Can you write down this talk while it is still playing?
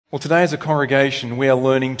Well, today as a congregation, we are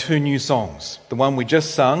learning two new songs. The one we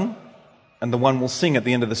just sung and the one we'll sing at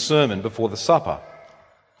the end of the sermon before the supper.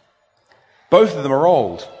 Both of them are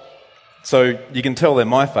old, so you can tell they're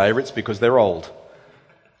my favourites because they're old.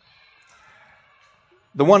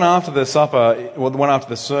 The one after the supper, well, the one after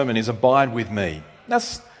the sermon is Abide With Me.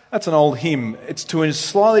 That's an old hymn. It's to a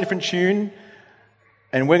slightly different tune,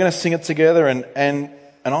 and we're going to sing it together and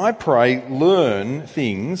I pray learn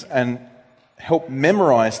things and help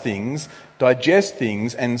memorise things, digest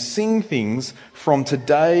things and sing things from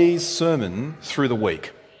today's sermon through the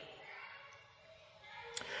week.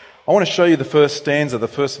 I want to show you the first stanza, the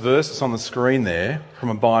first verse that's on the screen there from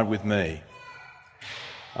Abide With Me.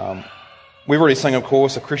 We've already sung, of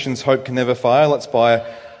course, A Christian's Hope Can Never Fail. It's by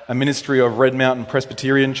a ministry of Red Mountain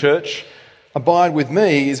Presbyterian Church. Abide With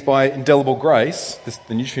Me is by Indelible Grace,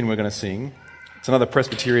 the new tune we're going to sing. It's another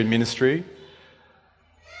Presbyterian ministry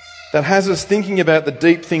that has us thinking about the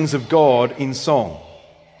deep things of God in song.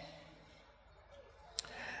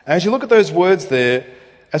 As you look at those words there,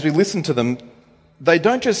 as we listen to them, they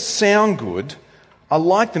don't just sound good. I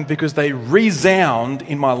like them because they resound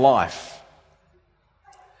in my life.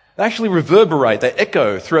 They actually reverberate, they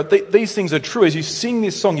echo throughout. These things are true. As you sing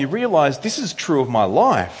this song, you realise this is true of my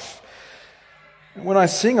life. And when I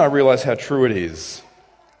sing, I realise how true it is.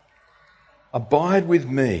 Abide with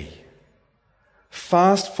me.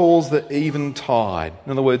 Fast falls the eventide.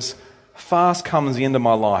 In other words, fast comes the end of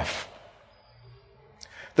my life.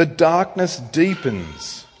 The darkness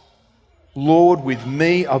deepens. Lord, with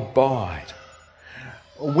me abide.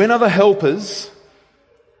 When other helpers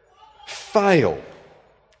fail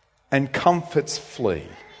and comforts flee,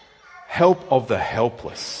 help of the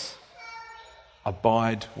helpless,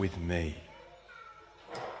 abide with me.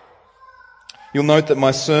 You'll note that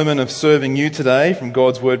my sermon of Serving You today, from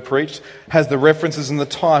God's Word Preached, has the references in the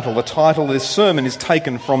title. The title of this sermon is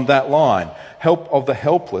taken from that line. Help of the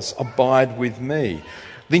helpless, abide with me.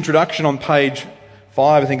 The introduction on page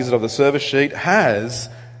 5, I think, is it, of the service sheet, has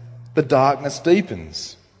the darkness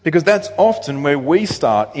deepens. Because that's often where we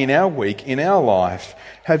start in our week, in our life.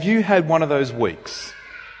 Have you had one of those weeks?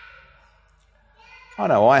 I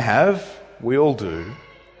know I have. We all do.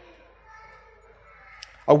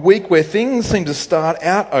 A week where things seem to start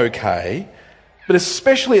out okay, but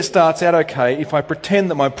especially it starts out okay if I pretend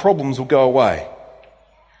that my problems will go away.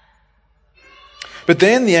 But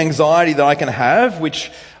then the anxiety that I can have,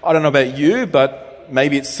 which I don't know about you, but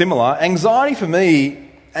maybe it's similar. Anxiety for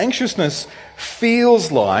me, anxiousness, feels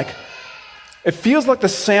like the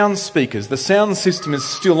sound speakers, the sound system is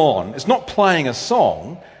still on. It's not playing a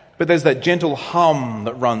song, but there's that gentle hum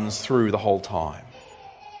that runs through the whole time.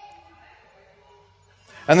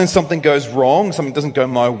 And then something goes wrong, something doesn't go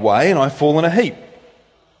my way, and I fall in a heap.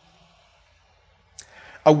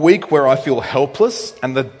 A week where I feel helpless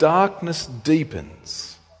and the darkness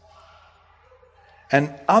deepens.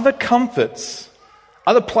 And other comforts,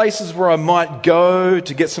 other places where I might go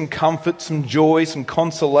to get some comfort, some joy, some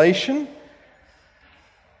consolation,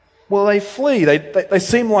 well, they flee. They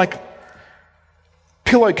seem like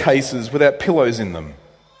pillowcases without pillows in them.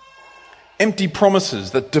 Empty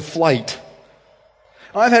promises that deflate.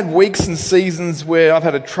 I've had weeks and seasons where I've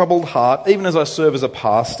had a troubled heart, even as I serve as a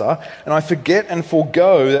pastor, and I forget and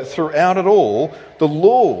forego that throughout it all, the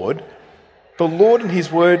Lord in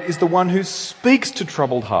His Word is the one who speaks to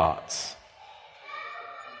troubled hearts.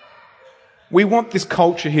 We want this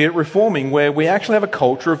culture here at Reforming where we actually have a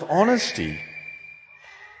culture of honesty.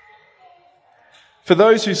 For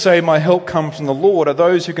those who say, my help comes from the Lord, are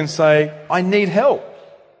those who can say, I need help.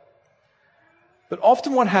 But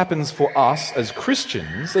often what happens for us as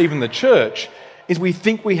Christians, even the church, is we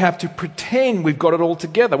think we have to pretend we've got it all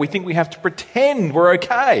together. We think we have to pretend we're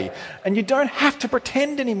okay. And you don't have to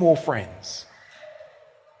pretend anymore, friends.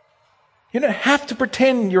 You don't have to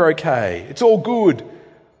pretend you're okay. It's all good.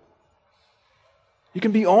 You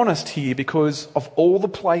can be honest here because of all the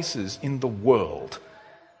places in the world,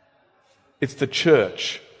 it's the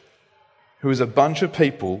church who is a bunch of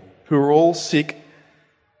people who are all sick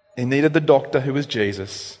in need of the doctor who is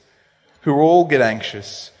Jesus, who all get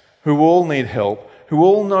anxious, who all need help, who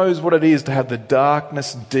all knows what it is to have the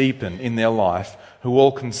darkness deepen in their life, who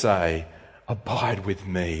all can say, abide with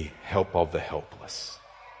me, help of the helpless.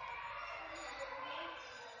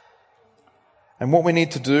 And what we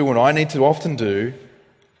need to do, what I need to often do,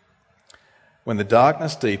 when the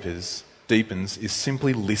darkness deepens, is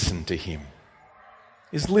simply listen to Him.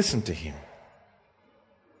 Listen to Him.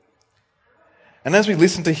 And as we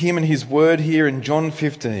listen to Him and His Word here in John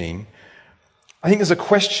 15, I think there's a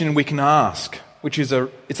question we can ask, which is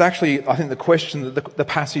it's actually, I think, the question that the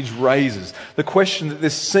passage raises. The question that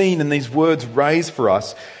this scene and these words raise for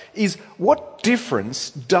us is what difference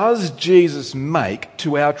does Jesus make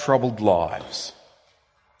to our troubled lives?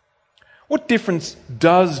 What difference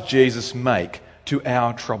does Jesus make to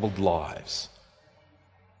our troubled lives?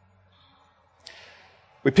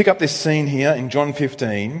 We pick up this scene here in John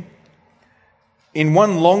 15. In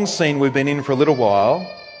one long scene we've been in for a little while,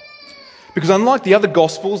 because unlike the other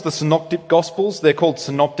Gospels, the Synoptic Gospels, they're called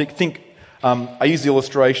synoptic. I use the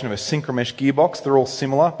illustration of a synchromesh gearbox. They're all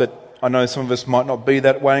similar, but I know some of us might not be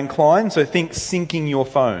that way inclined. So think syncing your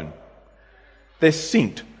phone. They're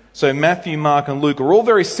synced. So Matthew, Mark and Luke are all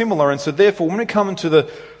very similar, and so therefore when we come into the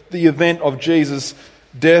event of Jesus'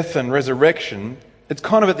 death and resurrection, it's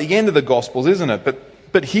kind of at the end of the Gospels, isn't it?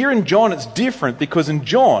 But here in John it's different, because in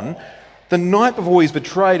John, the night before he's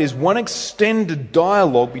betrayed is one extended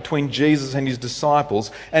dialogue between Jesus and his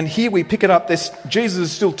disciples. And here we pick it up, Jesus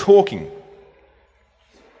is still talking.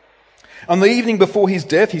 On the evening before his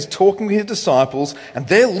death, he's talking with his disciples, and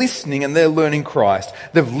they're listening and they're learning Christ.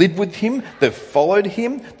 They've lived with him, they've followed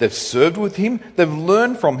him, they've served with him, they've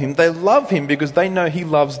learned from him, they love him because they know he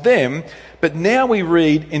loves them. But now we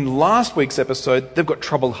read in last week's episode, they've got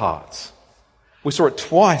troubled hearts. We saw it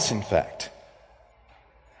twice, in fact.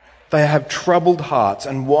 They have troubled hearts.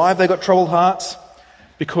 And why have they got troubled hearts?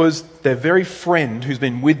 Because their very friend who's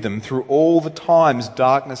been with them through all the times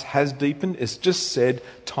darkness has deepened has just said,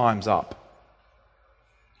 time's up.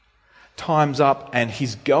 Time's up, and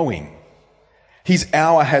he's going. His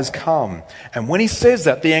hour has come. And when he says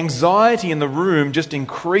that, the anxiety in the room just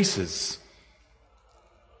increases.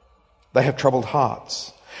 They have troubled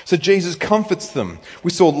hearts. So Jesus comforts them.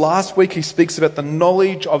 We saw last week he speaks about the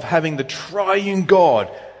knowledge of having the triune God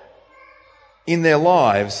in their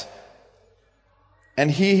lives.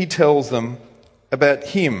 And here he tells them about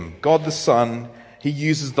him, God the Son. He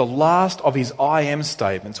uses the last of his I am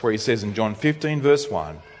statements where he says in John 15 verse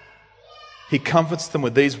 1, he comforts them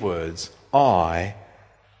with these words, I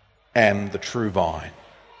am the true vine.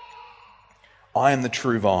 I am the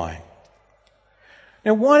true vine.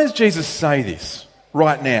 Now, why does Jesus say this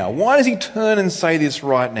right now? Why does he turn and say this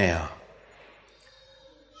right now?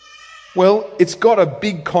 Well, it's got a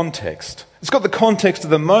big context. It's got the context of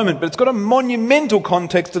the moment, but it's got a monumental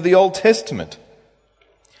context of the Old Testament.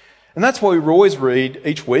 And that's why we always read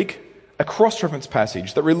each week a cross-reference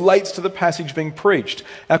passage that relates to the passage being preached.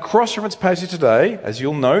 Our cross-reference passage today, as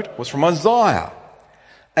you'll note, was from Isaiah.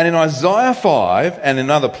 And in Isaiah 5 and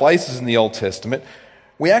in other places in the Old Testament,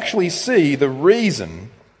 we actually see the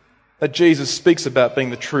reason that Jesus speaks about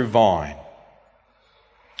being the true vine.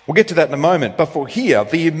 We'll get to that in a moment, but for here,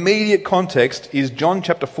 the immediate context is John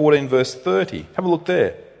chapter 14 verse 30. Have a look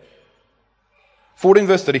there. 14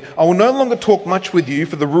 verse 30. I will no longer talk much with you,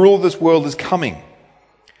 for the ruler of this world is coming.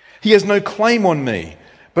 He has no claim on me,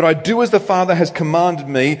 but I do as the Father has commanded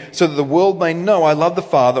me, so that the world may know I love the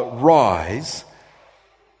Father. Rise,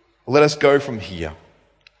 let us go from here.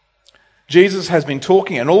 Jesus has been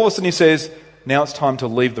talking, and all of a sudden he says, now it's time to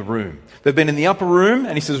leave the room. They've been in the upper room,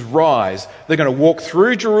 and he says, rise. They're going to walk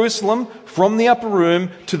through Jerusalem from the upper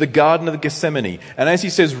room to the Garden of Gethsemane. And as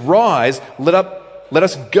he says, rise, let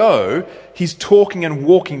us go, he's talking and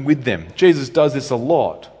walking with them. Jesus does this a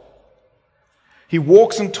lot. He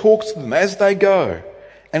walks and talks to them as they go,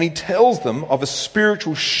 and he tells them of a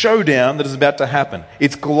spiritual showdown that is about to happen.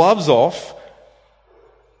 It's gloves off,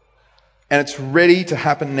 and it's ready to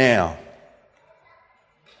happen now.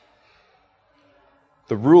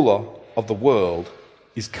 The ruler of the world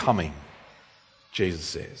is coming, Jesus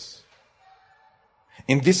says.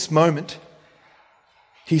 In this moment,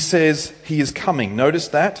 he says he is coming. Notice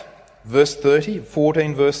that. Verse 30,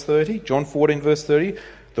 14 verse 30, John 14 verse 30.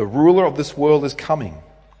 The ruler of this world is coming.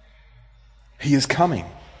 He is coming.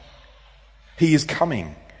 He is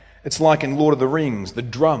coming. It's like in Lord of the Rings, the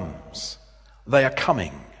drums. They are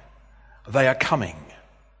coming. They are coming.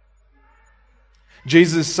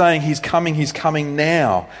 Jesus is saying he's coming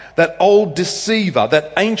now. That old deceiver,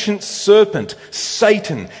 that ancient serpent,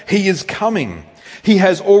 Satan, he is coming. He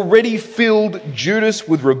has already filled Judas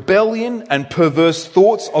with rebellion and perverse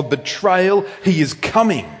thoughts of betrayal. He is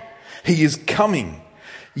coming. He is coming.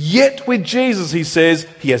 Yet with Jesus, he says,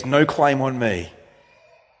 he has no claim on me.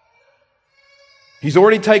 He's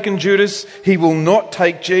already taken Judas. He will not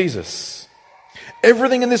take Jesus.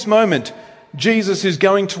 Everything in this moment, Jesus is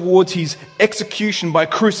going towards his execution by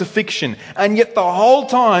crucifixion. And yet the whole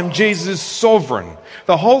time, Jesus is sovereign.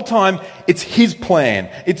 The whole time, it's his plan.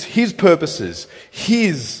 It's his purposes.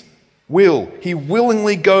 His will. He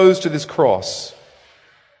willingly goes to this cross.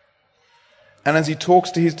 And as he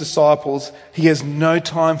talks to his disciples, he has no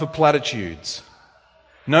time for platitudes.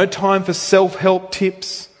 No time for self-help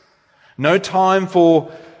tips. No time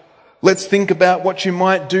for Let's think about what you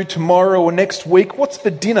might do tomorrow or next week. What's for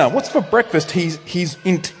dinner? What's for breakfast? He's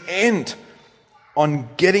intent on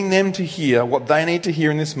getting them to hear what they need to hear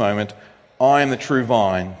in this moment. I am the true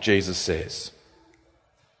vine, Jesus says.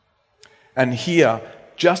 And here,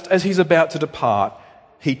 just as he's about to depart,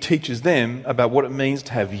 he teaches them about what it means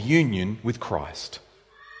to have union with Christ.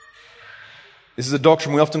 This is a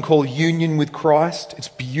doctrine we often call union with Christ. It's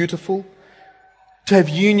beautiful. To have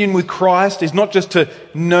union with Christ is not just to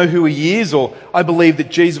know who he is, or I believe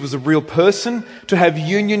that Jesus was a real person. To have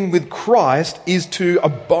union with Christ is to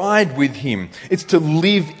abide with him. It's to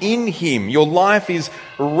live in him. Your life is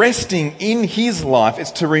resting in his life.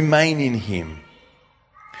 It's to remain in him.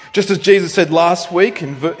 Just as Jesus said last week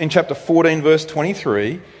in chapter 14, verse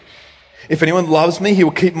 23, if anyone loves me, he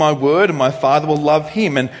will keep my word, and my Father will love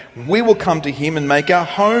him, and we will come to him and make our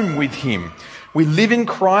home with him. We live in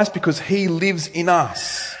Christ because he lives in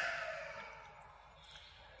us.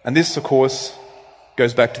 And this, of course,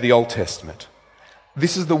 goes back to the Old Testament.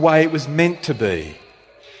 This is the way it was meant to be.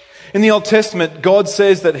 In the Old Testament, God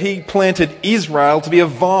says that he planted Israel to be a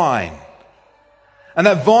vine. And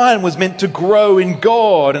that vine was meant to grow in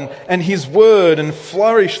God and his word and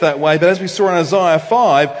flourish that way. But as we saw in Isaiah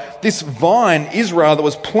 5, this vine, Israel, that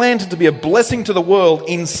was planted to be a blessing to the world,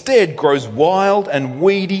 instead grows wild and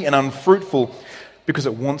weedy and unfruitful because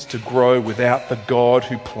it wants to grow without the God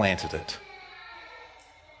who planted it.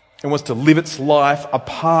 It wants to live its life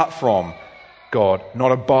apart from God,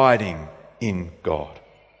 not abiding in God.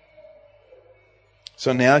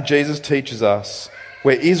 So now Jesus teaches us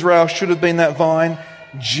where Israel should have been that vine,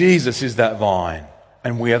 Jesus is that vine,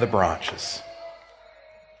 and we are the branches.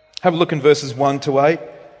 Have a look in verses 1 to 8.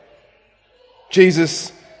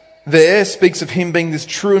 Jesus there speaks of him being this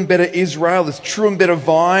true and better Israel, this true and better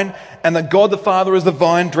vine, and that God the Father is the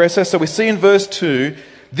vine dresser. So we see in verse 2,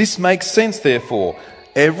 this makes sense therefore.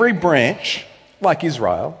 Every branch, like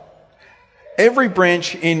Israel, every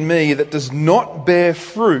branch in me that does not bear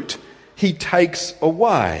fruit, he takes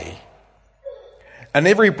away. And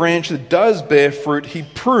every branch that does bear fruit, he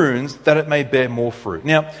prunes that it may bear more fruit.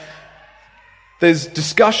 Now, there's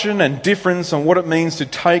discussion and difference on what it means to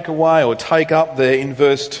take away or take up there in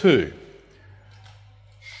verse 2.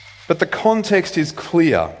 But the context is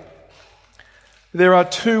clear. There are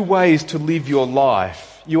two ways to live your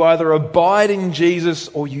life. You either abide in Jesus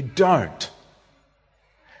or you don't.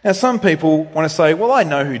 Now, some people want to say, well, I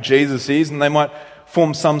know who Jesus is, and they might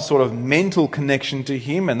form some sort of mental connection to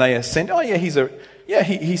him, and they assent, oh yeah,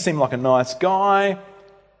 he seemed like a nice guy.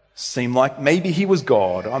 Seemed like maybe he was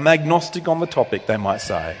God. I'm agnostic on the topic, they might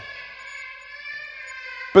say.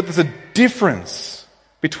 But there's a difference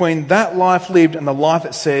between that life lived and the life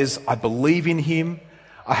that says, I believe in him,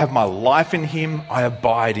 I have my life in him, I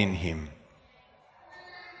abide in him.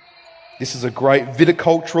 This is a great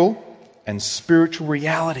viticultural and spiritual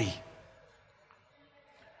reality.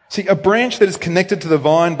 See, a branch that is connected to the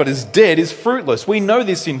vine but is dead is fruitless. We know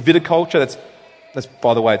this in viticulture. That's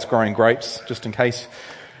by the way, it's growing grapes, just in case.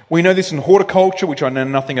 We know this in horticulture, which I know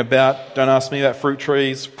nothing about. Don't ask me about fruit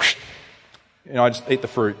trees. I just eat the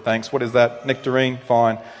fruit, thanks. What is that? Nectarine?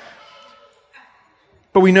 Fine.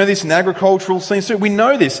 But we know this in agricultural scenes too. We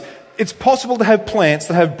know this. It's possible to have plants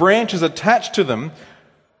that have branches attached to them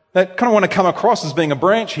that kind of want to come across as being a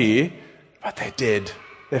branch here, but they're dead.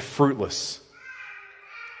 They're fruitless.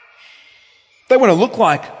 They want to look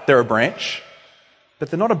like they're a branch, but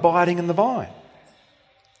they're not abiding in the vine.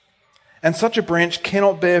 And such a branch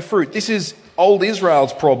cannot bear fruit. This is old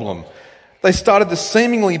Israel's problem. They started to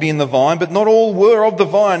seemingly be in the vine, but not all were of the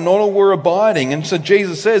vine, not all were abiding. And so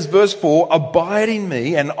Jesus says, verse 4, abide in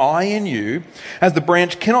me and I in you. As the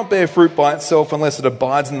branch cannot bear fruit by itself unless it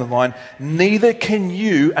abides in the vine, neither can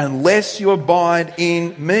you unless you abide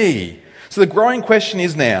in me. So the growing question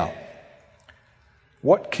is now,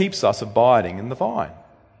 what keeps us abiding in the vine?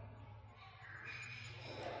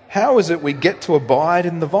 How is it we get to abide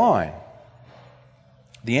in the vine?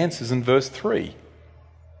 The answer is in verse 3.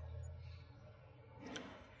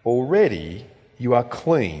 Already you are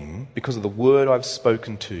clean because of the word I've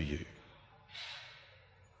spoken to you.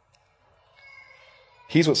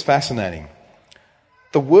 Here's what's fascinating.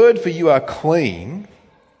 The word for you are clean,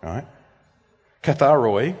 right,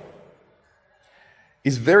 katharoi,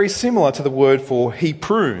 is very similar to the word for he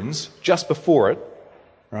prunes just before it,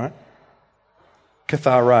 right,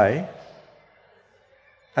 kathare.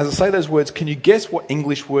 As I say those words, can you guess what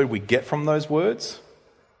English word we get from those words?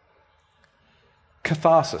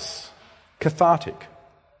 Catharsis, cathartic,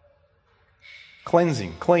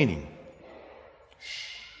 cleansing, cleaning.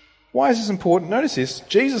 Why is this important? Notice this.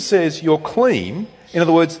 Jesus says you're clean, in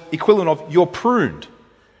other words, equivalent of you're pruned.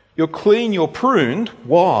 You're clean, you're pruned.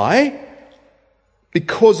 Why?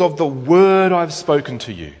 Because of the word I've spoken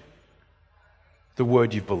to you. The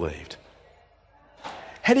word you've believed.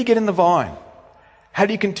 How do you get in the vine? How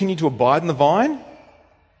do you continue to abide in the vine?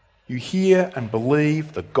 You hear and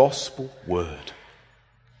believe the gospel word.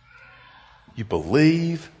 You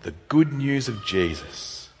believe the good news of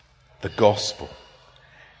Jesus, the gospel,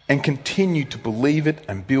 and continue to believe it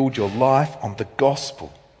and build your life on the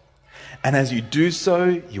gospel. And as you do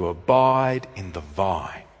so, you abide in the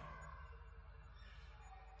vine.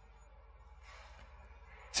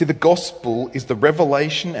 See, the gospel is the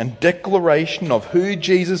revelation and declaration of who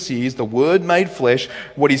Jesus is, the Word made flesh,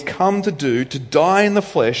 what He's come to do, to die in the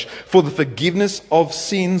flesh for the forgiveness of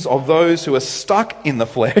sins of those who are stuck in the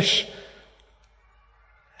flesh.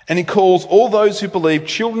 And He calls all those who believe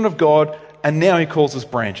children of God, and now He calls us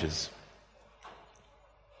branches.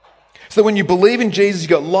 So when you believe in Jesus, you've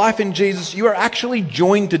got life in Jesus, you are actually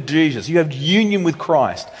joined to Jesus. You have union with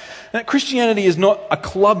Christ. Now, Christianity is not a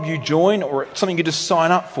club you join or something you just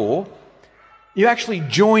sign up for. You actually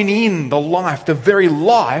join in the life, the very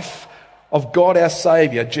life of God our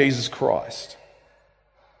Saviour, Jesus Christ.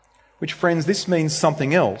 Which, friends, this means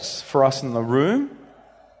something else for us in the room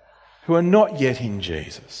who are not yet in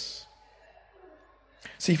Jesus.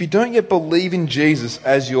 See, if you don't yet believe in Jesus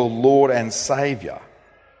as your Lord and Saviour,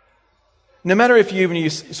 no matter if you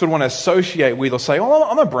sort of want to associate with or say, oh,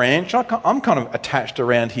 I'm a branch, I'm kind of attached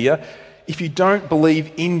around here. If you don't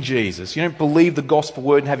believe in Jesus, you don't believe the gospel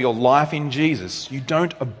word and have your life in Jesus, you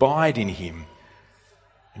don't abide in Him.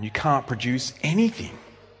 And you can't produce anything.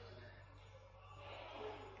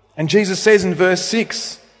 And Jesus says in verse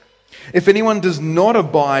 6, if anyone does not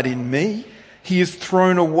abide in me, he is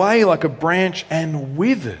thrown away like a branch and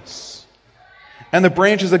withers. And the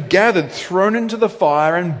branches are gathered, thrown into the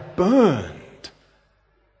fire and burned.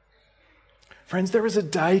 Friends, there is a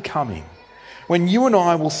day coming when you and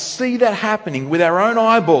I will see that happening with our own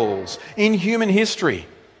eyeballs in human history.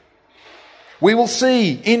 We will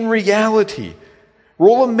see in reality where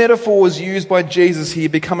all the metaphors used by Jesus here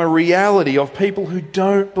become a reality of people who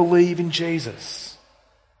don't believe in Jesus.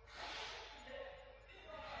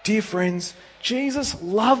 Dear friends, Jesus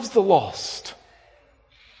loves the lost.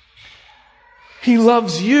 He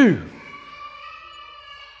loves you.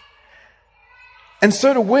 And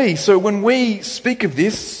so do we. So when we speak of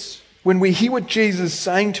this, when we hear what Jesus is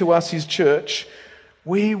saying to us, His church,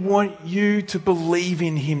 we want you to believe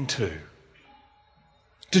in Him too.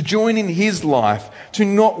 To join in His life, to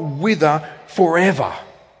not wither forever.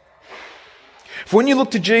 For when you look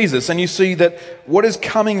to Jesus and you see that what is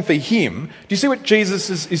coming for Him, do you see what Jesus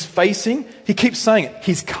is facing? He keeps saying it.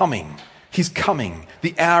 He's coming. He's coming.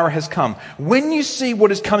 The hour has come. When you see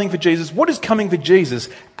what is coming for Jesus, what is coming for Jesus?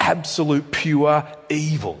 Absolute pure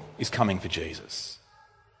evil is coming for Jesus.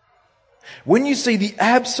 When you see the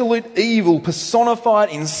absolute evil personified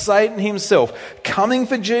in Satan himself coming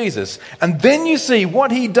for Jesus, and then you see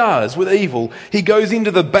what he does with evil, he goes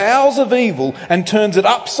into the bowels of evil and turns it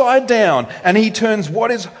upside down, and he turns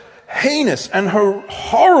what is heinous and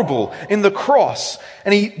horrible in the cross,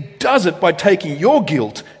 and he does it by taking your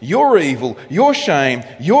guilt, your evil, your shame,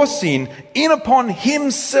 your sin in upon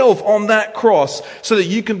himself on that cross so that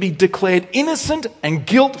you can be declared innocent and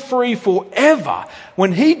guilt-free forever.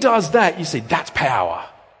 When he does that, you see, that's power.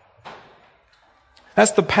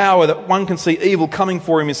 That's the power that one can see evil coming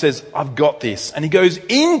for him and says, I've got this. And he goes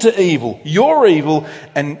into evil, your evil,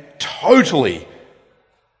 and totally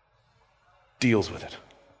deals with it.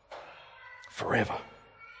 Forever.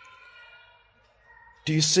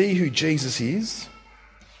 Do you see who Jesus is?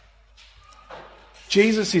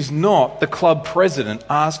 Jesus is not the club president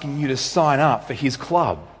asking you to sign up for his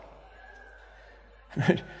club.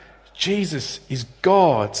 Jesus is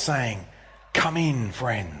God saying, come in,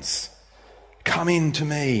 friends. Come in to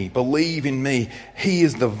me. Believe in me. He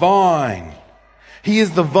is the vine. He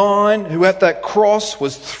is the vine who at that cross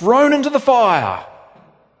was thrown into the fire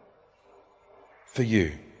for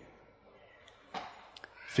you.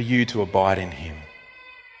 For you to abide in him.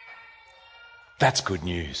 That's good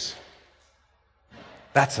news.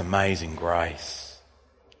 That's amazing grace.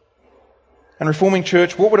 And Reforming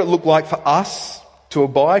Church, what would it look like for us to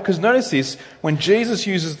abide? Because notice this, when Jesus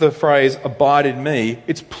uses the phrase, abide in me,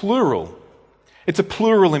 it's plural. It's a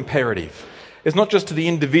plural imperative. It's not just to the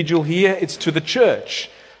individual here, it's to the church,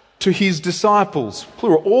 to his disciples,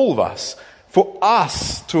 plural, all of us, for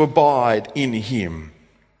us to abide in him.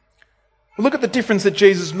 Look at the difference that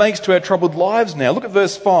Jesus makes to our troubled lives now. Look at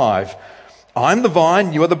verse 5. I'm the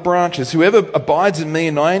vine, you are the branches. Whoever abides in me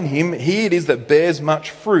and I in him, he it is that bears much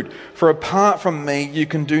fruit. For apart from me, you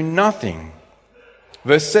can do nothing.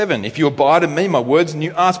 Verse 7, if you abide in me, my words, and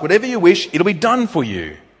you ask whatever you wish, it'll be done for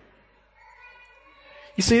you.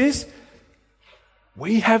 You see this?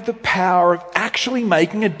 We have the power of actually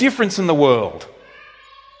making a difference in the world.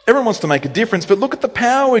 Everyone wants to make a difference, but look at the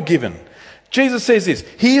power we're given. Jesus says this,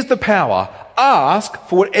 here's the power, ask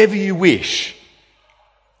for whatever you wish.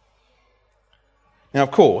 Now,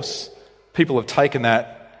 of course, people have taken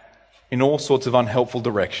that in all sorts of unhelpful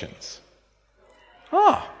directions.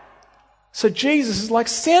 So Jesus is like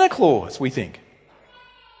Santa Claus, we think.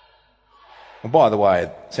 Well, by the way,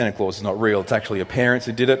 Santa Claus is not real. It's actually your parents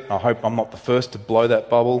who did it. I hope I'm not the first to blow that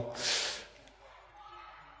bubble.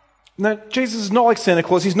 No, Jesus is not like Santa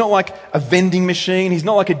Claus. He's not like a vending machine. He's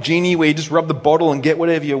not like a genie where you just rub the bottle and get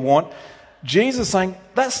whatever you want. Jesus is saying,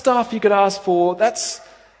 that stuff you could ask for, that's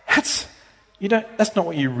not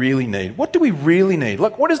what you really need. What do we really need?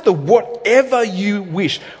 Like, what is the whatever you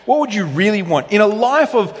wish? What would you really want? In a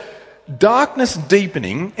life of darkness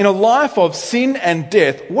deepening, in a life of sin and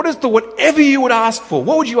death, what is the whatever you would ask for?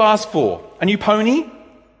 What would you ask for? A new pony?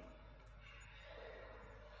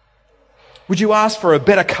 Would you ask for a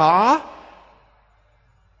better car?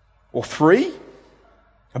 Or 3?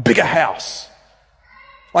 A bigger house?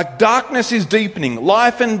 Like darkness is deepening,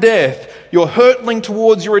 life and death, you're hurtling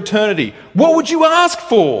towards your eternity. What would you ask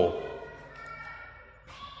for?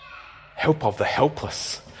 Help of the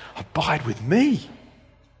helpless. Abide with me.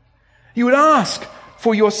 You would ask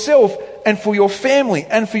for yourself and for your family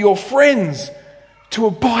and for your friends to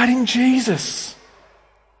abide in Jesus.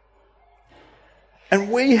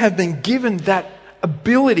 And we have been given that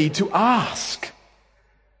ability to ask.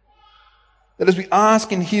 That as we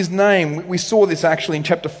ask in his name, we saw this actually in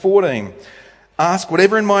chapter 14. Ask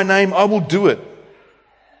whatever in my name, I will do it.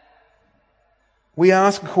 We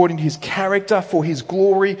ask according to his character, for his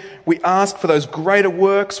glory. We ask for those greater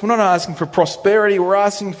works. We're not asking for prosperity. We're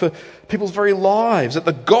asking for people's very lives. That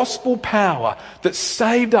the gospel power that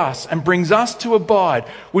saved us and brings us to abide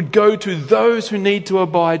would go to those who need to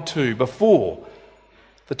abide too before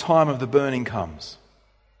the time of the burning comes.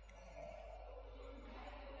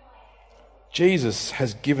 Jesus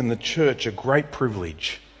has given the church a great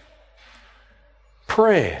privilege.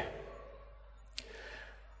 Prayer.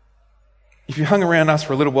 If you hung around us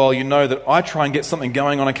for a little while, you know that I try and get something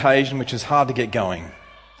going on occasion which is hard to get going.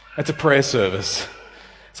 It's a prayer service.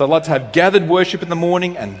 So I'd like to have gathered worship in the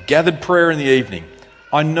morning and gathered prayer in the evening.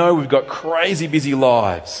 I know we've got crazy busy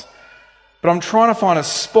lives, but I'm trying to find a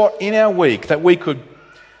spot in our week that we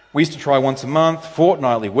used to try once a month,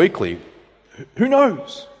 fortnightly, weekly. Who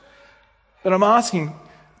knows? But I'm asking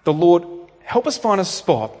the Lord, help us find a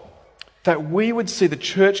spot that we would see the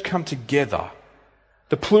church come together,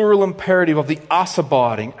 the plural imperative of the us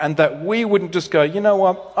abiding, and that we wouldn't just go, you know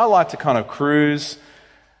what, I like to kind of cruise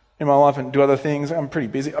in my life and do other things, I'm pretty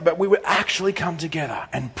busy, but we would actually come together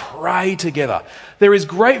and pray together. There is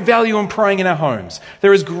great value in praying in our homes.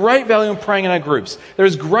 There is great value in praying in our groups. There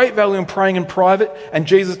is great value in praying in private, and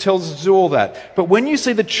Jesus tells us to do all that. But when you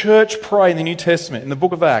see the church pray in the New Testament, in the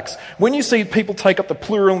book of Acts, when you see people take up the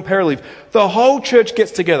plural imperative, the whole church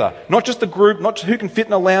gets together. Not just the group, not who can fit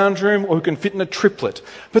in a lounge room or who can fit in a triplet,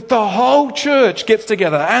 but the whole church gets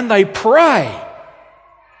together and they pray.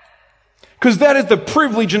 Because that is the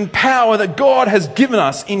privilege and power that God has given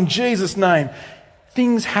us in Jesus' name.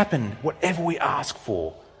 Things happen, whatever we ask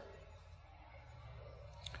for.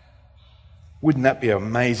 Wouldn't that be an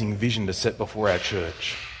amazing vision to set before our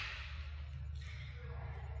church?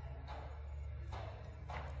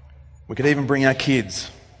 We could even bring our kids.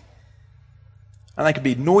 And they could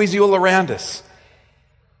be noisy all around us.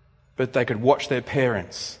 But they could watch their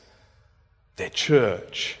parents, their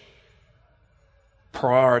church,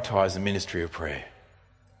 prioritize the ministry of prayer.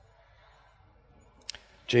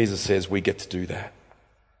 Jesus says we get to do that.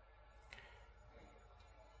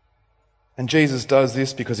 And Jesus does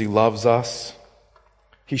this because he loves us.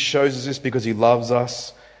 He shows us this because he loves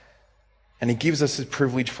us. And he gives us this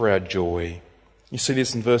privilege for our joy. You see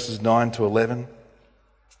this in verses 9 to 11.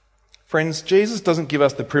 Friends, Jesus doesn't give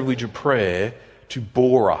us the privilege of prayer to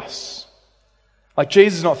bore us. Like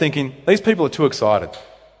Jesus is not thinking, these people are too excited.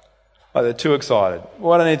 Like they're too excited.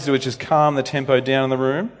 What I need to do is just calm the tempo down in the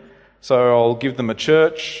room. So I'll give them a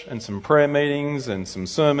church and some prayer meetings and some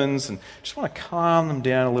sermons and just want to calm them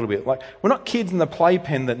down a little bit. Like we're not kids in the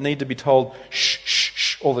playpen that need to be told shh, shh,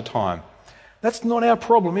 shh all the time. That's not our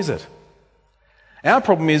problem, is it? Our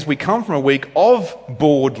problem is we come from a week of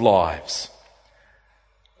bored lives.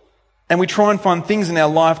 And we try and find things in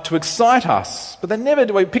our life to excite us. But then never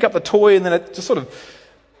do we pick up the toy and then it just sort of,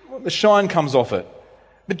 the shine comes off it.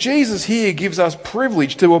 But Jesus here gives us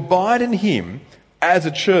privilege to abide in him as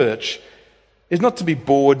a church is not to be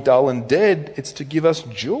bored, dull and dead. It's to give us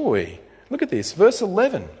joy. Look at this, verse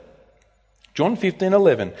 11. John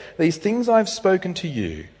 15:11. These things I've spoken to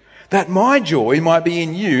you, that my joy might be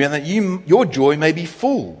in you and that your joy may be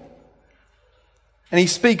full. And he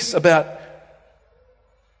speaks about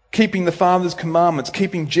keeping the Father's commandments,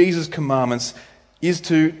 keeping Jesus' commandments is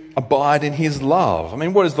to abide in his love. I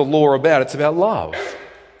mean, what is the law about? It's about love.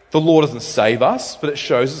 The law doesn't save us, but it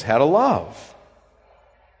shows us how to love.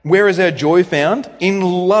 Where is our joy found? In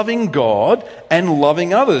loving God and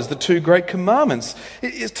loving others, the two great commandments.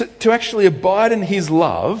 It is to actually abide in his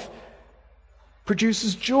love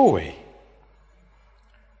produces joy.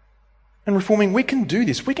 And reforming, we can do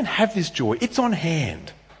this. We can have this joy. It's on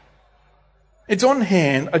hand. It's on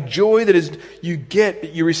hand, a joy that is you get,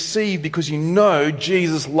 that you receive because you know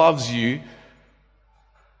Jesus loves you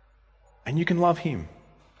and you can love him.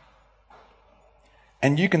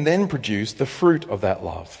 And you can then produce the fruit of that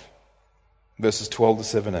love. Verses 12 to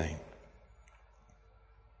 17.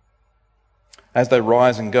 As they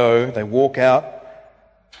rise and go, they walk out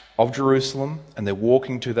of Jerusalem and they're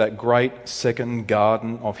walking to that great second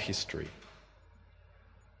garden of history.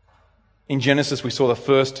 In Genesis, we saw the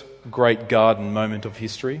first great garden moment of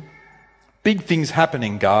history. Big things happen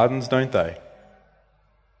in gardens, don't they?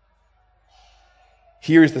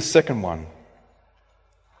 Here is the second one.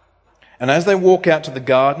 And as they walk out to the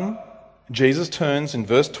garden, Jesus turns in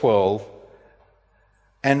verse 12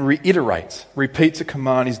 and repeats a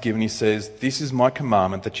command he's given. He says, "This is my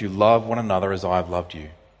commandment, that you love one another as I have loved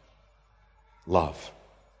you." Love.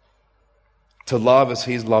 To love as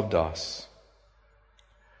he's loved us.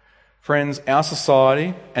 Friends, our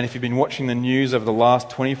society, and if you've been watching the news over the last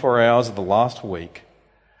 24 hours of the last week,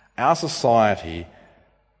 our society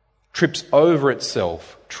trips over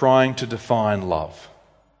itself trying to define love.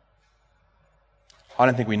 I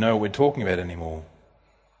don't think we know what we're talking about anymore.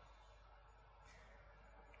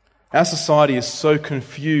 Our society is so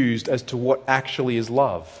confused as to what actually is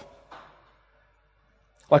love.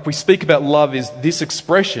 Like we speak about love is this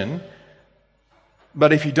expression,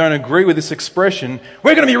 but if you don't agree with this expression,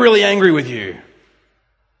 we're going to be really angry with you.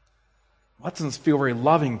 That doesn't feel very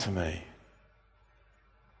loving to me.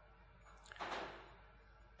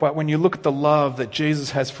 But when you look at the love that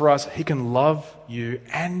Jesus has for us, he can love you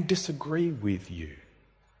and disagree with you.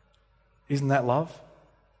 Isn't that love?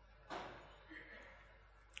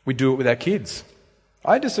 We do it with our kids.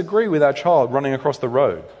 I disagree with our child running across the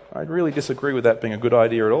road. I really disagree with that being a good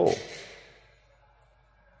idea at all.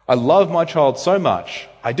 I love my child so much.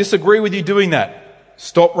 I disagree with you doing that.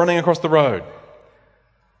 Stop running across the road.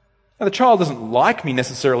 Now, the child doesn't like me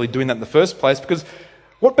necessarily doing that in the first place, because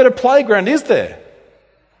what better playground is there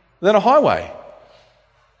than a highway?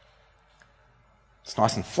 It's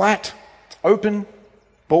nice and flat. It's open.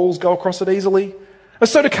 Balls go across it easily.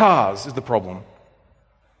 So do cars, is the problem.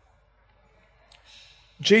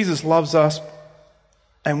 Jesus loves us,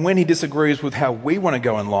 and when he disagrees with how we want to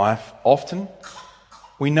go in life, often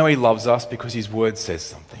we know he loves us because his word says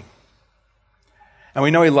something. And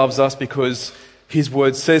we know he loves us because his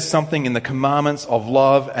word says something in the commandments of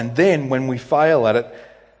love, and then when we fail at it,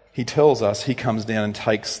 he tells us he comes down and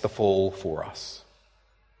takes the fall for us.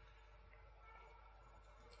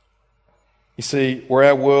 You see, where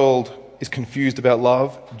our world is confused about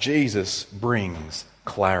love, Jesus brings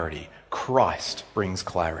clarity. Christ brings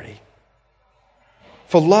clarity.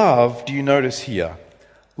 For love, do you notice here,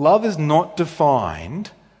 love is not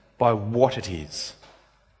defined by what it is.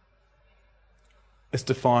 It's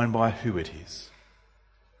defined by who it is.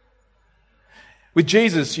 With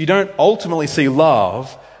Jesus, you don't ultimately see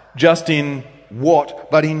love just in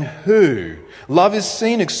what, but in who. Love is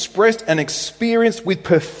seen, expressed, and experienced with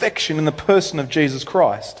perfection in the person of Jesus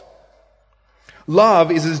Christ.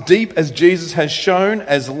 Love is as deep as Jesus has shown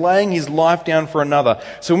as laying his life down for another.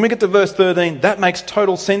 So when we get to verse 13, that makes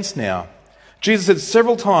total sense now. Jesus said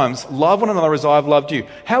several times, love one another as I have loved you.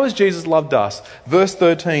 How has Jesus loved us? Verse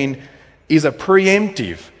 13 is a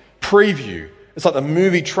preemptive preview. It's like the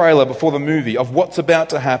movie trailer before the movie of what's about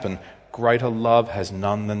to happen. Greater love has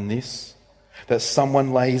none than this, that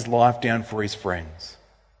someone lay his life down for his friends.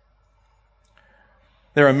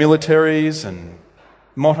 There are militaries and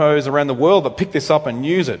mottos around the world that pick this up and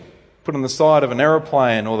use it. Put on the side of an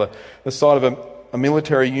aeroplane or the side of a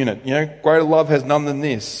military unit. You know, greater love has none than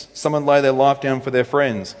this. Someone lay their life down for their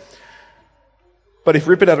friends. But if you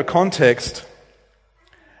rip it out of context,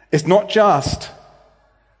 it's not just,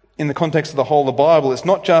 in the context of the whole of the Bible, it's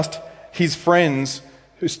not just his friends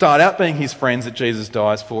who start out being his friends that Jesus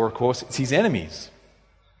dies for, of course, it's his enemies.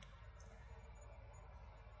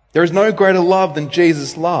 There is no greater love than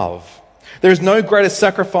Jesus' love. There is no greater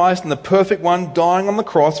sacrifice than the perfect one dying on the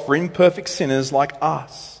cross for imperfect sinners like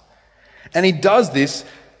us. And he does this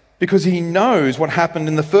because he knows what happened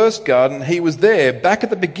in the first garden. He was there. Back at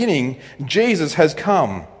the beginning, Jesus has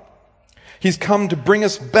come. He's come to bring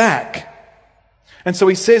us back. And so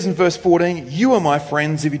he says in verse 14, "You are my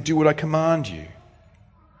friends if you do what I command you.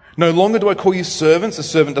 No longer do I call you servants. A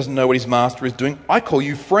servant doesn't know what his master is doing. I call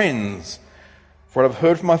you friends. For what I've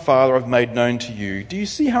heard from my Father I've made known to you." Do you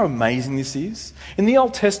see how amazing this is? In the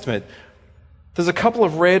Old Testament, there's a couple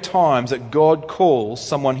of rare times that God calls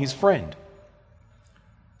someone his friend.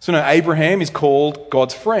 So now Abraham is called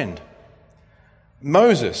God's friend.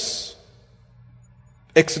 Moses,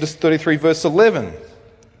 Exodus 33 verse 11.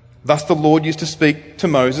 "Thus the Lord used to speak to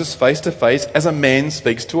Moses face to face as a man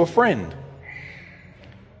speaks to a friend."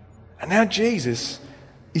 And now Jesus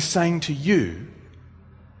is saying to you,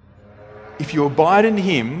 if you abide in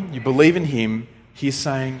him, you believe in him, he is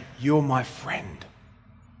saying, "You're my friend."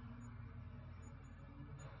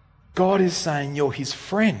 God is saying you're his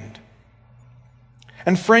friend.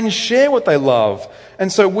 And friends share what they love.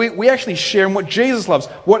 And so we actually share in what Jesus loves.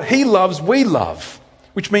 What he loves, we love.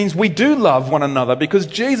 Which means we do love one another because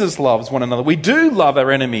Jesus loves one another. We do love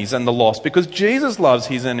our enemies and the lost because Jesus loves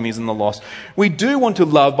his enemies and the lost. We do want to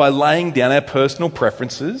love by laying down our personal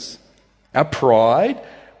preferences, our pride,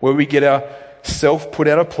 where we get our self put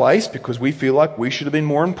out of place because we feel like we should have been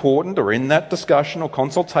more important or in that discussion or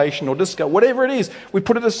consultation or whatever it is. We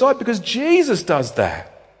put it aside because Jesus does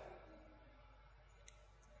that.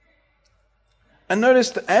 And notice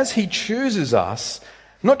that as he chooses us,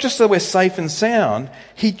 not just so we're safe and sound,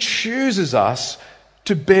 he chooses us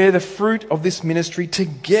to bear the fruit of this ministry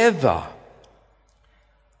together.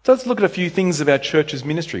 So let's look at a few things of our church's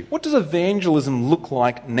ministry. What does evangelism look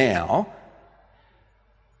like now?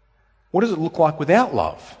 What does it look like without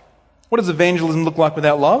love? What does evangelism look like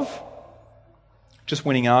without love? Just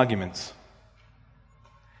winning arguments.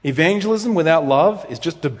 Evangelism without love is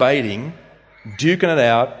just debating, duking it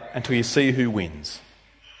out until you see who wins.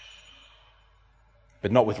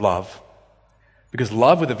 But not with love. Because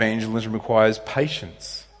love with evangelism requires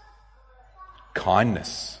patience,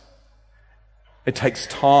 kindness. It takes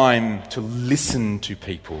time to listen to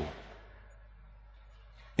people.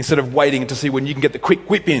 Instead of waiting to see when you can get the quick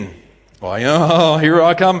whip in. Like, "Oh, here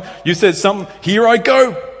I come. You said something. Here I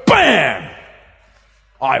go. Bam!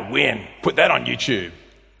 I win. Put that on YouTube."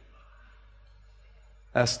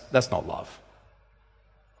 That's not love.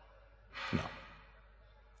 No.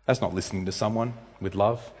 That's not listening to someone with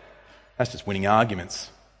love. That's just winning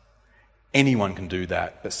arguments. Anyone can do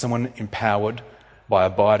that, but someone empowered by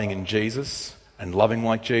abiding in Jesus and loving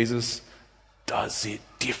like Jesus does it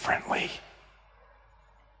differently.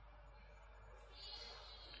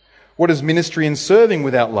 What is ministry and serving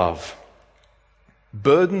without love?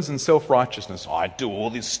 Burdens and self-righteousness. I do all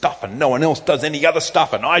this stuff and no one else does any other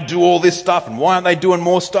stuff, and I do all this stuff and why aren't they doing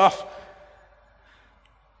more stuff?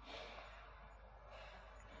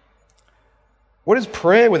 What is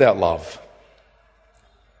prayer without love?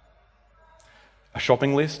 A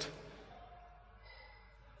shopping list?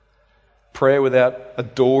 Prayer without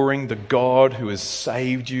adoring the God who has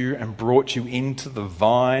saved you and brought you into the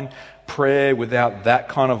vine? Prayer without that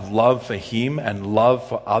kind of love for him and love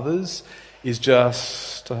for others is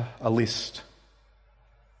just a list.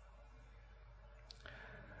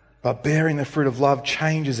 But bearing the fruit of love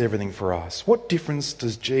changes everything for us. What difference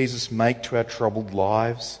does Jesus make to our troubled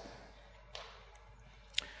lives?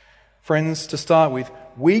 Friends, to start with,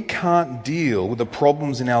 we can't deal with the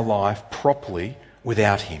problems in our life properly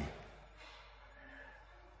without him.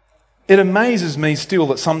 It amazes me still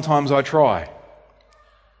that sometimes I try.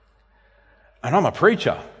 And I'm a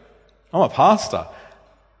preacher. I'm a pastor.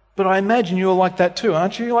 But I imagine you're like that too,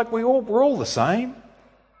 aren't you? Like we're all the same.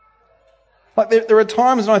 Like there are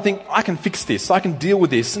times when I think, I can fix this, I can deal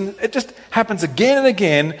with this. And it just happens again and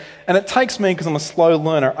again. And it takes me, because I'm a slow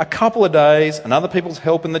learner, a couple of days and other people's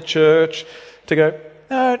help in the church to go,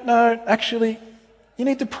 no, actually, you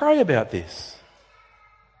need to pray about this.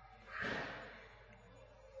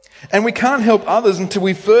 And we can't help others until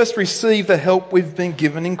we first receive the help we've been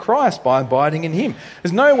given in Christ by abiding in him.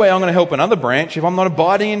 There's no way I'm going to help another branch if I'm not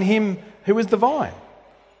abiding in him who is the vine.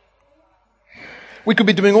 We could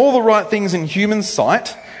be doing all the right things in human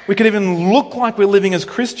sight. We could even look like we're living as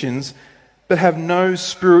Christians, but have no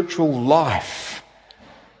spiritual life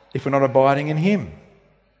if we're not abiding in him.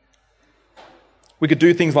 We could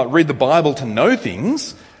do things like read the Bible to know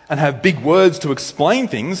things and have big words to explain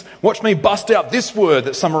things. Watch me bust out this word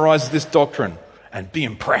that summarizes this doctrine and be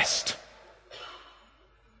impressed.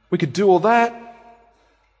 We could do all that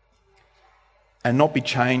and not be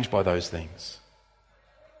changed by those things.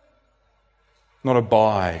 not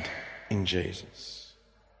abide in Jesus.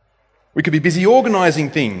 We could be busy organising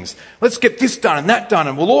things. Let's get this done and that done,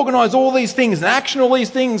 and we'll organise all these things and action all these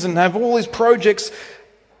things and have all these projects,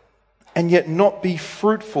 and yet not be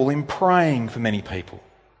fruitful in praying for many people.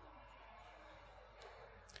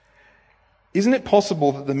 Isn't it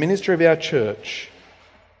possible that the ministry of our church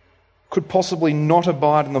could possibly not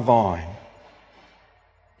abide in the vine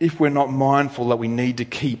if we're not mindful that we need to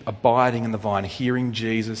keep abiding in the vine, hearing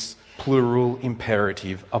Jesus, plural,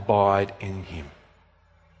 imperative, abide in him?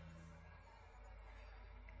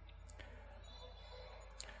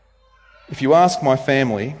 If you ask my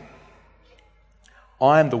family,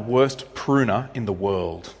 I am the worst pruner in the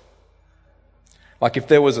world. Like if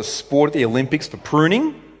there was a sport at the Olympics for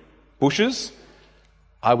pruning bushes,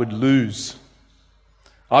 I would lose.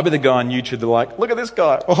 I'd be the guy on YouTube that like, look at this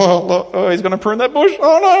guy. Oh, he's going to prune that bush.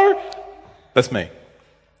 Oh no. That's me.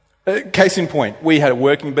 Case in point, we had a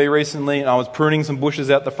working bee recently and I was pruning some bushes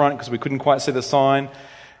out the front because we couldn't quite see the sign.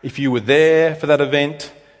 If you were there for that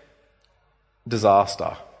event,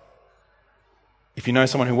 disaster. If you know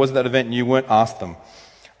someone who was at that event and you weren't, ask them.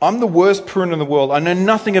 I'm the worst pruner in the world. I know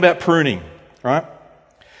nothing about pruning, right?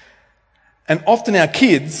 And often our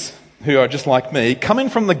kids, who are just like me, come in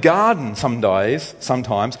from the garden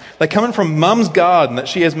sometimes. They come in from mum's garden that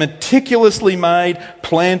she has meticulously made,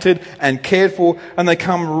 planted and cared for, and they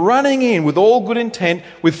come running in with all good intent,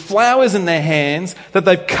 with flowers in their hands that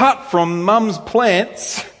they've cut from mum's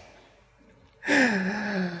plants.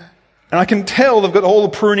 And I can tell they've got all the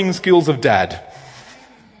pruning skills of dad.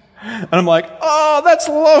 And I'm like, oh, that's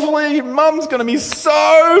lovely. Mum's going to be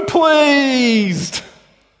so pleased.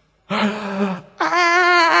 I'll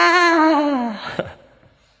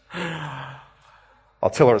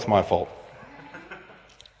tell her it's my fault.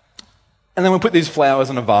 And then we put these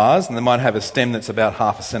flowers in a vase, and they might have a stem that's about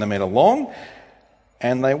 0.5 centimetre long,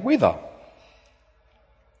 and they wither.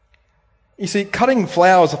 You see, cutting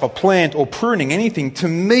flowers off a plant or pruning anything to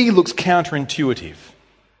me looks counterintuitive.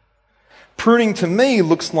 Pruning to me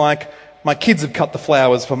looks like my kids have cut the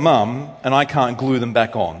flowers for mum and I can't glue them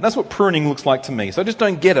back on. That's what pruning looks like to me. So I just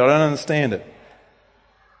don't get it. I don't understand it.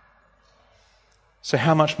 So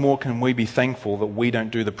how much more can we be thankful that we don't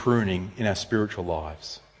do the pruning in our spiritual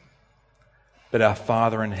lives? But our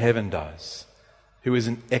Father in heaven does, who is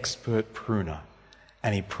an expert pruner,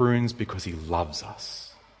 and he prunes because he loves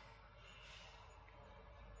us.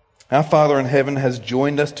 Our Father in heaven has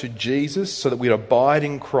joined us to Jesus so that we abide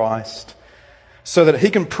in Christ, so that he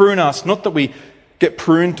can prune us, not that we get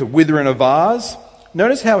pruned to wither in a vase.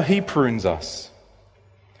 Notice how he prunes us.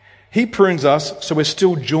 He prunes us so we're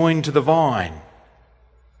still joined to the vine.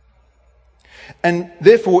 And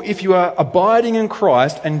therefore, if you are abiding in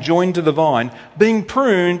Christ and joined to the vine, being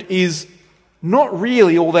pruned is not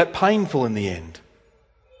really all that painful in the end.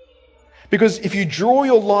 Because if you draw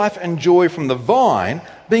your life and joy from the vine,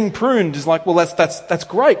 being pruned is like, well, that's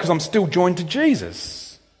great because I'm still joined to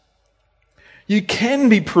Jesus. You can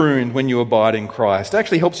be pruned when you abide in Christ. It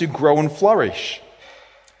actually helps you grow and flourish.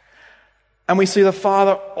 And we see the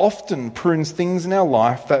Father often prunes things in our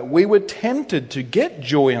life that we were tempted to get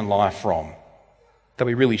joy and life from, that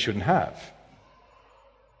we really shouldn't have.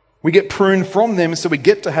 We get pruned from them so we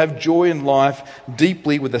get to have joy and life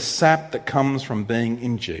deeply with the sap that comes from being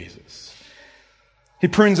in Jesus. He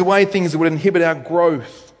prunes away things that would inhibit our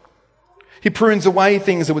growth. He prunes away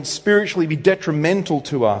things that would spiritually be detrimental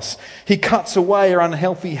to us. He cuts away our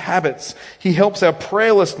unhealthy habits. He helps our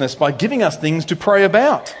prayerlessness by giving us things to pray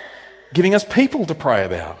about, giving us people to pray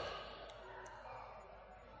about.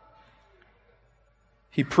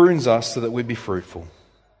 He prunes us so that we'd be fruitful.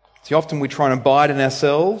 See, often we try and abide in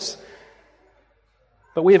ourselves,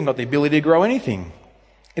 but we haven't got the ability to grow anything.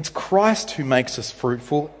 It's Christ who makes us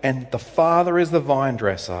fruitful, and the Father is the vine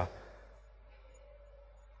dresser.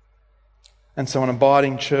 And so an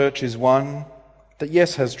abiding church is one that,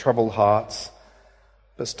 yes, has troubled hearts,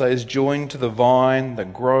 but stays joined to the vine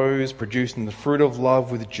that grows, producing the fruit of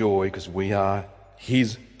love with joy because we are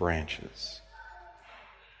his branches.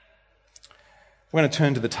 We're going to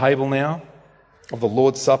turn to the table now of the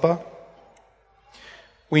Lord's Supper.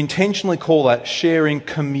 We intentionally call that sharing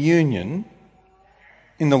communion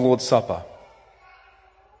in the Lord's Supper.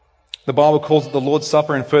 The Bible calls it the Lord's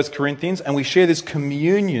Supper in 1 Corinthians, and we share this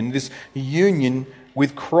communion, this union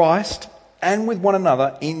with Christ and with one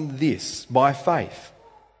another in this, by faith.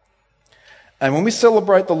 And when we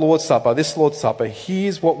celebrate the Lord's Supper, this Lord's Supper,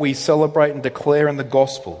 here's what we celebrate and declare in the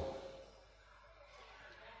gospel.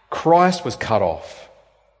 Christ was cut off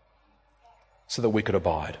so that we could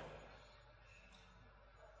abide.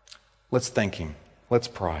 Let's thank him. Let's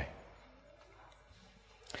pray.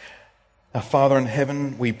 Our Father in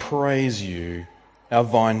heaven, we praise you, our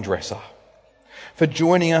vine dresser, for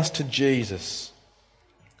joining us to Jesus,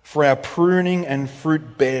 for our pruning and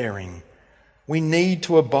fruit bearing. We need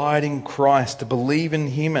to abide in Christ, to believe in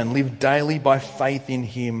him and live daily by faith in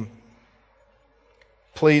him.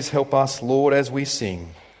 Please help us, Lord, as we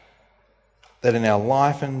sing, that in our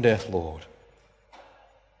life and death, Lord,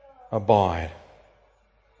 abide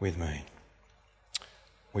with me.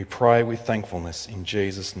 We pray with thankfulness in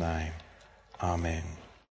Jesus' name. Amen.